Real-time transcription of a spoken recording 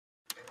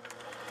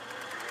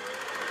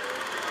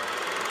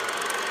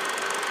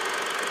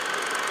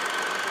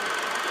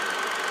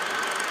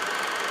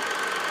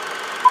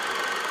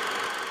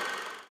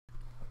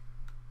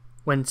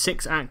When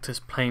 6 actors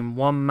playing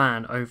one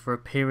man over a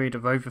period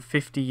of over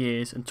 50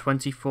 years and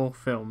 24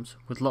 films,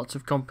 with lots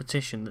of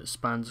competition that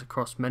spans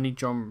across many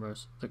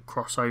genres that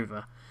cross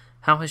over,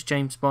 how has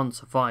James Bond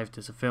survived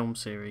as a film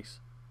series?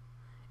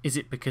 Is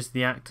it because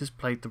the actors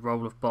played the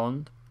role of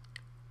Bond?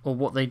 Or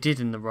what they did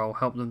in the role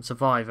helped them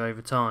survive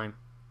over time?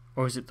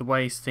 Or is it the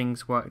ways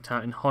things worked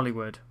out in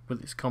Hollywood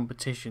with its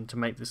competition to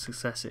make the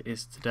success it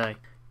is today?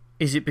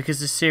 Is it because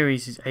the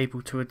series is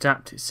able to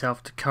adapt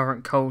itself to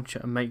current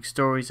culture and make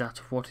stories out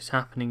of what is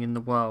happening in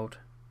the world,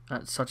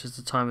 at such as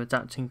the time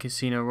adapting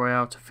Casino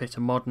Royale to fit a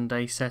modern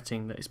day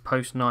setting that is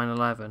post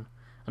 9/11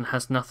 and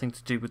has nothing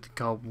to do with the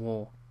Cold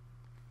War?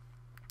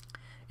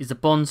 Is the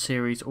Bond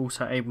series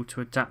also able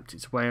to adapt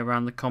its way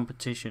around the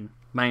competition,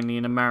 mainly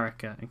in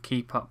America, and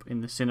keep up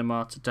in the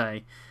cinema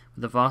today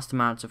with the vast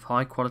amounts of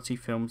high quality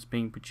films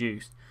being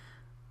produced,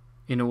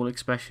 in all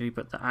especially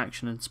but the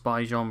action and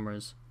spy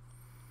genres?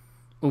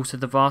 Also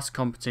the vast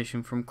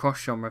competition from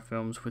cross-genre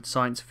films with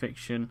science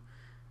fiction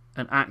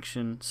and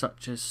action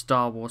such as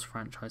Star Wars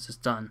franchise has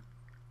done.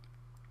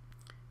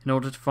 In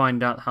order to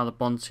find out how the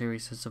Bond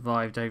series has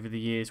survived over the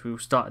years, we will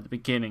start at the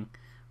beginning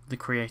with the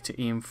creator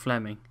Ian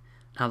Fleming,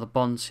 and how the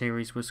Bond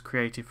series was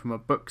created from a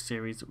book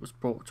series that was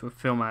brought to a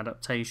film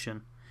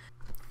adaptation.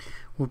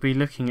 We'll be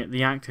looking at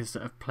the actors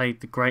that have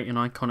played the great and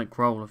iconic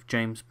role of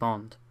James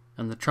Bond,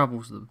 and the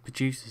troubles that the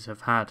producers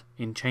have had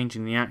in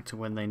changing the actor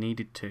when they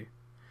needed to,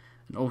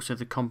 and also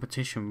the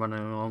competition running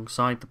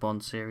alongside the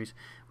Bond series,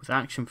 with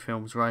action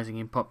films rising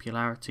in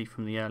popularity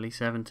from the early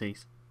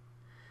 70s.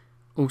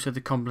 Also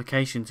the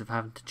complications of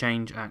having to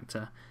change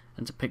actor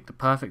and to pick the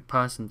perfect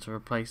person to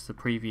replace the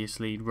previous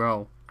lead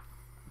role.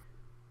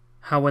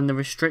 How when the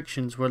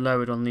restrictions were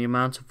lowered on the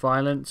amount of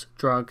violence,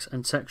 drugs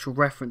and sexual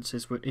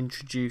references were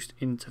introduced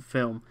into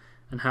film,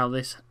 and how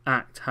this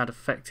act had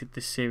affected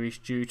this series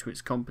due to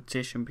its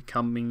competition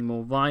becoming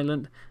more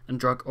violent and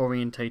drug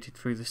orientated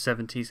through the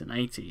 70s and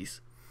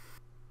 80s.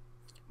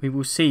 We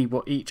will see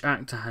what each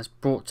actor has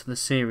brought to the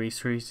series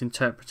through his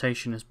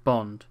interpretation as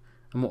Bond,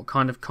 and what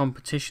kind of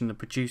competition the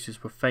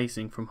producers were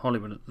facing from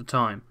Hollywood at the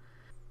time.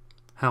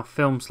 How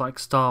films like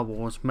Star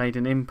Wars made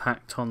an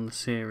impact on the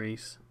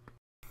series,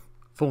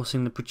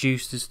 forcing the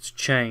producers to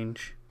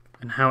change,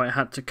 and how it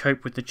had to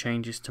cope with the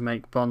changes to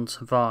make Bond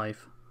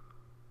survive.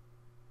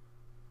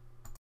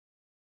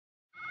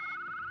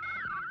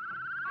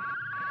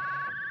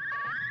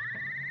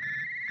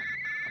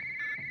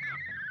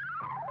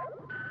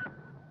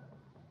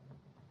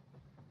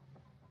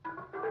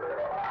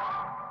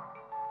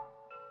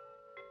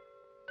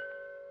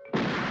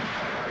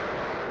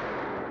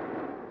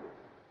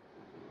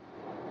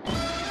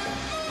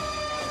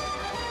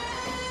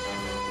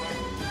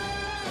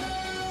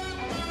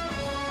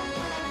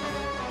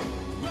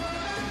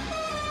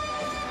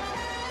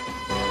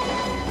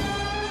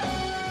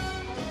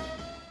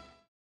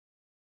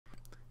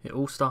 It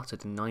all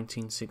started in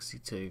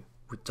 1962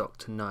 with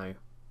Dr. No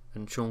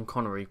and Sean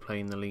Connery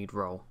playing the lead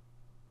role.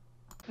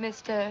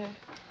 Mr.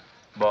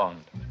 Bond.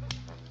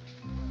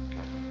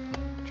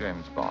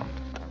 James Bond.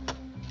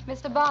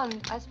 Mr.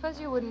 Bond, I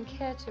suppose you wouldn't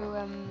care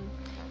to,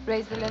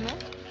 raise the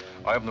limit?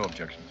 I have no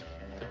objections.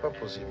 C'est pas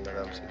possible,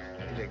 madame. C'est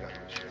illégal,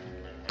 monsieur.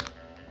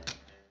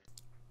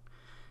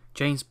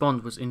 James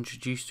Bond was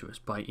introduced to us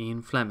by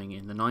Ian Fleming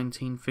in the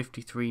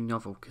 1953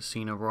 novel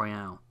Casino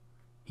Royale.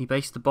 He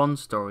based the Bond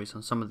stories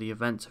on some of the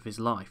events of his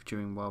life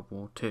during World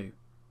War II.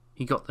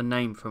 He got the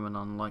name from an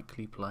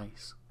unlikely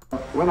place.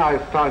 When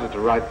I started to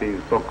write these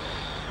books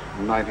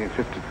in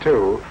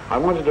 1952, I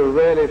wanted a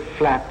really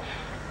flat,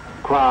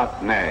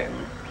 quiet name.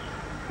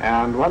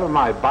 And one of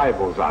my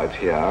Bibles out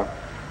here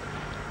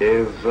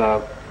is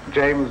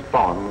James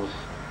Bond's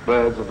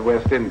Birds of the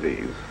West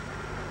Indies,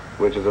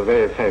 which is a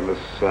very famous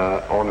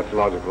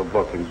ornithological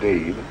book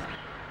indeed.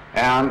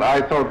 And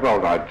I thought,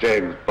 well, now,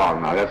 James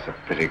Bond, now that's a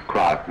pretty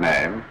quiet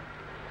name.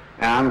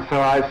 And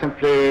so I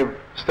simply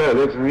stole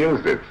it and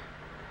used it.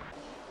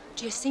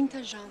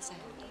 Jacinta Johnson.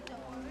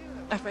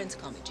 My friends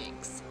call me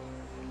Jinx.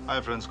 My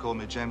friends call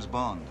me James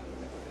Bond.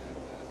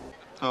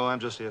 Oh, I'm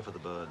just here for the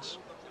birds.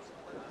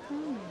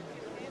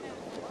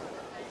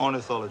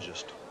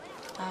 Ornithologist.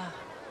 Ah,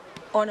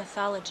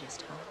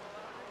 ornithologist, huh?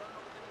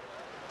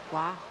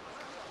 Wow.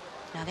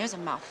 Now there's a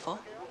mouthful.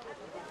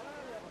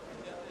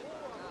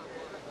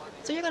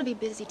 So you're gonna be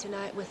busy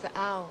tonight with the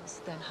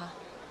owls then, huh?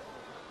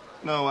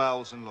 No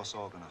owls in Los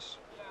Organos.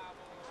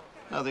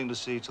 Nothing to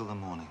see till the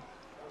morning.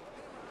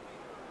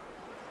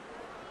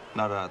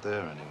 Not out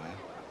there, anyway.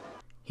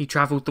 He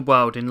travelled the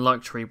world in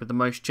luxury with the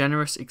most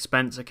generous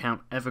expense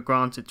account ever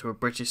granted to a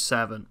British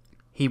servant.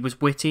 He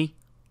was witty,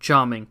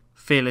 charming,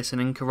 fearless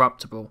and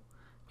incorruptible.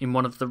 In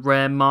one of the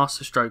rare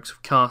masterstrokes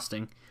of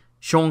casting,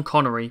 Sean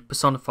Connery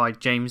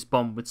personified James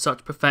Bond with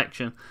such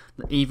perfection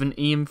that even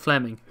Ian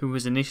Fleming, who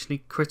was initially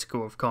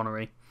critical of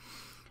Connery,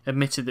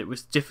 admitted it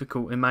was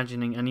difficult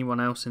imagining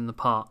anyone else in the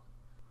part.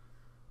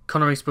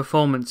 Connery's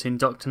performance in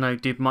Dr. No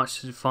did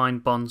much to define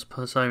Bond's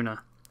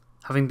persona.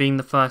 Having been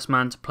the first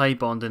man to play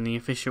Bond in the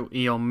official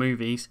Eon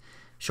movies,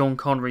 Sean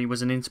Connery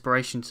was an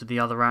inspiration to the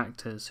other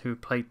actors who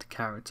played the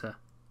character.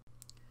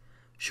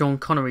 Sean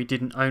Connery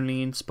didn't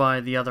only inspire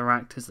the other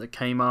actors that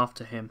came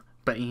after him,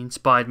 but he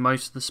inspired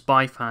most of the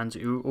spy fans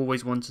who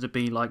always wanted to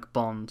be like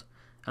Bond,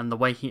 and the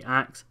way he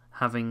acts,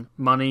 having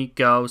money,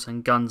 girls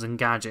and guns and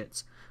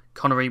gadgets.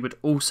 Connery would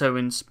also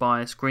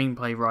inspire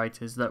screenplay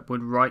writers that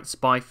would write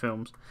spy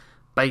films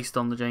based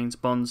on the James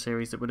Bond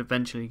series that would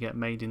eventually get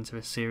made into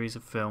a series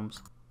of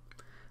films.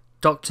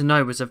 Dr.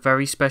 No was a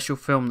very special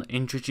film that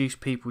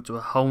introduced people to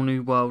a whole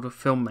new world of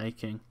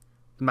filmmaking.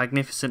 The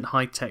magnificent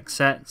high-tech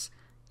sets,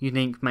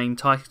 unique main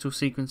title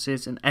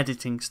sequences and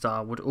editing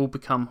style would all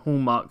become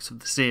hallmarks of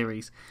the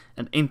series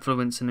and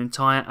influence an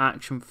entire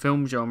action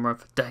film genre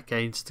for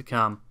decades to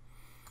come.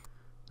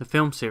 The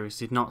film series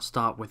did not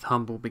start with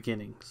humble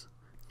beginnings.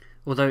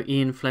 Although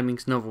Ian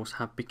Fleming's novels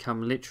had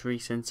become literary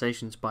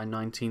sensations by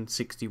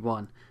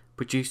 1961,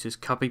 producers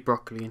Cubby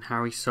Broccoli and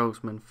Harry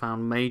Saltzman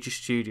found major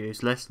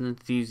studios less than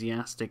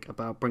enthusiastic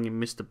about bringing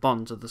Mr.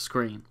 Bond to the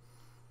screen.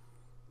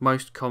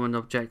 Most common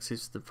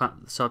objectives the fact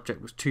that the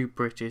subject was too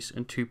British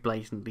and too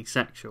blatantly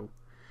sexual.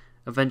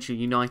 Eventually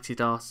United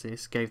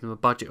Artists gave them a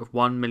budget of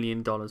 $1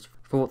 million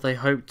for what they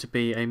hoped to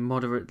be a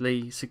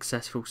moderately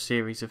successful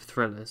series of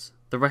thrillers.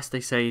 The rest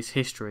they say is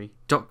history.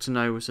 Dr.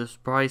 No was a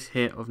surprise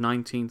hit of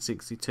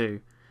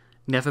 1962.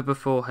 Never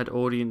before had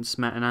audience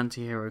met an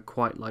anti-hero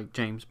quite like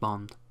James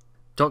Bond.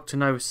 Dr.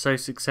 No was so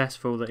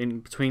successful that in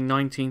between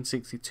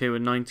 1962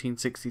 and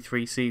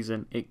 1963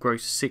 season it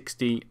grossed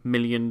 $60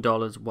 million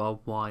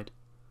worldwide.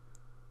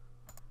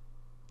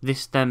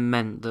 This then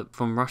meant that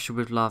From Russia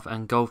with Love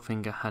and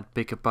Goldfinger had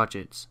bigger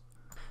budgets.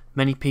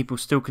 Many people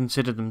still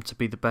consider them to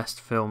be the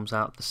best films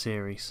out of the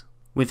series,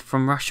 with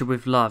From Russia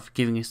with Love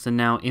giving us the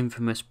now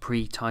infamous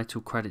pre-title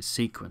credits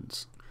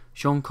sequence.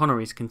 Sean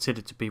Connery is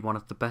considered to be one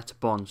of the better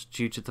Bonds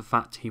due to the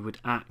fact he would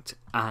act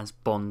as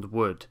Bond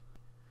would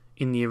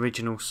in the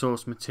original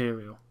source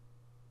material.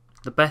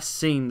 The best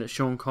scene that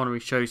Sean Connery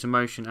shows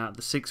emotion out of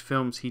the 6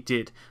 films he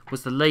did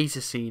was the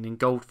laser scene in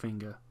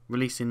Goldfinger,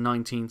 released in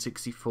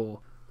 1964,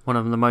 one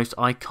of the most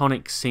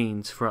iconic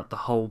scenes throughout the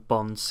whole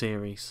Bond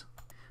series.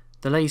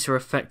 The laser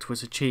effect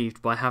was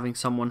achieved by having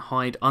someone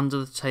hide under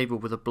the table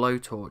with a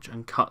blowtorch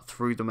and cut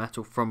through the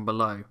metal from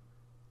below,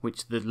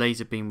 which the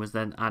laser beam was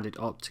then added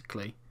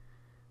optically.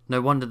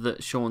 No wonder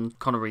that Sean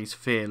Connery's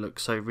fear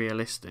looks so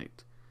realistic.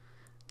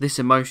 This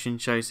emotion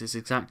shows this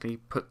exactly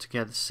put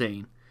together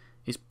scene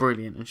is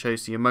brilliant and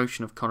shows the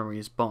emotion of Connery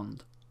as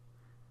Bond.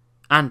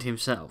 And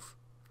himself,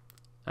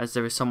 as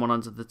there is someone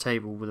under the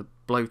table with a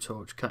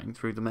blowtorch cutting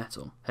through the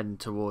metal, heading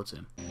towards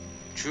him.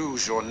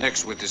 Choose your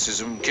next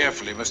witticism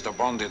carefully, Mr.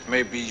 Bond. It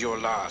may be your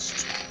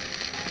last.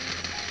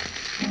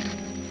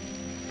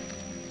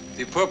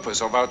 The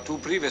purpose of our 2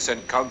 previous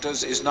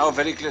encounters is now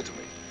very clear to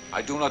me.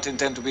 I do not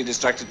intend to be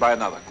distracted by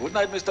another. Good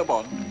night, Mr.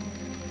 Bond.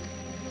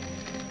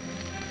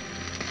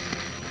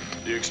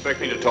 Do you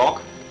expect me to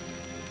talk?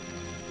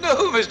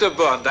 No, Mr.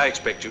 Bond, I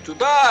expect you to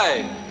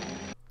die.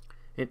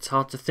 It's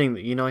hard to think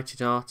that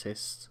United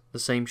Artists, the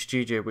same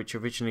studio which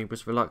originally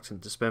was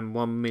reluctant to spend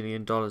 $1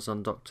 million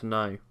on Dr.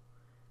 No,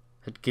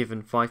 had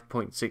given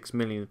 $5.6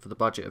 million for the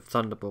budget of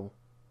Thunderball.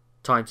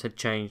 Times had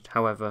changed,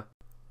 however.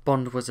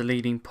 Bond was a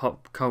leading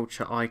pop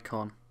culture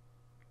icon.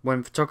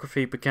 When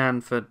photography began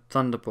for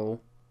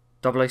Thunderball,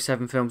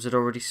 007 films had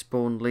already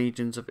spawned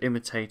legions of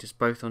imitators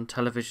both on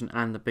television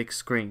and the big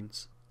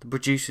screens. The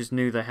producers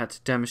knew they had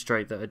to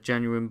demonstrate that a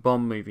genuine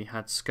Bond movie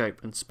had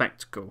scope and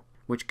spectacle,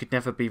 which could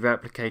never be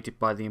replicated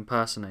by the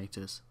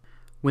impersonators.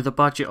 With a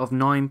budget of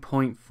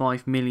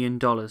 $9.5 million,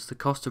 the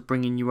cost of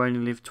bringing You Only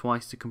Live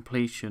Twice to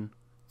completion,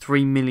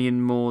 $3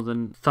 million more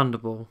than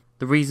Thunderball.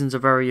 The reasons are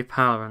very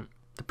apparent.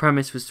 The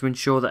premise was to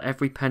ensure that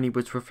every penny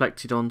was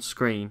reflected on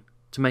screen,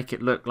 to make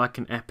it look like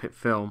an epic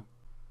film.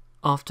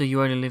 After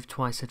You Only Live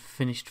Twice had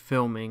finished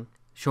filming,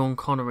 Sean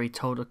Connery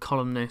told a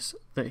columnist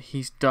that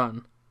he's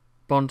done.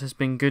 Bond has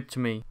been good to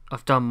me.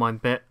 I've done my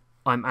bit.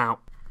 I'm out.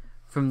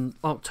 From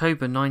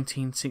October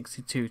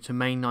 1962 to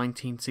May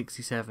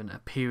 1967, a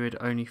period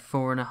only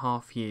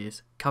 4.5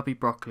 years, Cubby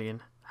Broccoli and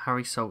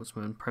Harry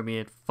Saltzman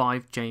premiered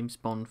 5 James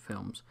Bond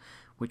films,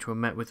 which were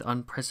met with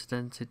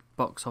unprecedented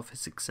box office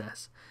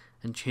success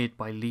and cheered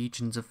by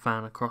legions of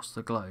fans across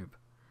the globe.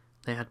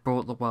 They had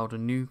brought the world a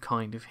new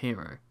kind of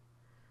hero.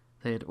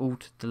 They had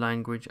altered the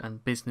language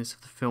and business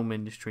of the film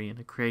industry and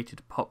had created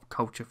a pop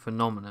culture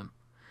phenomenon.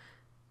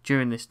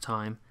 During this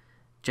time,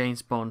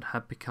 James Bond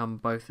had become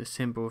both a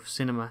symbol of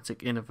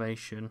cinematic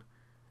innovation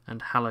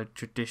and hallowed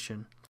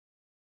tradition.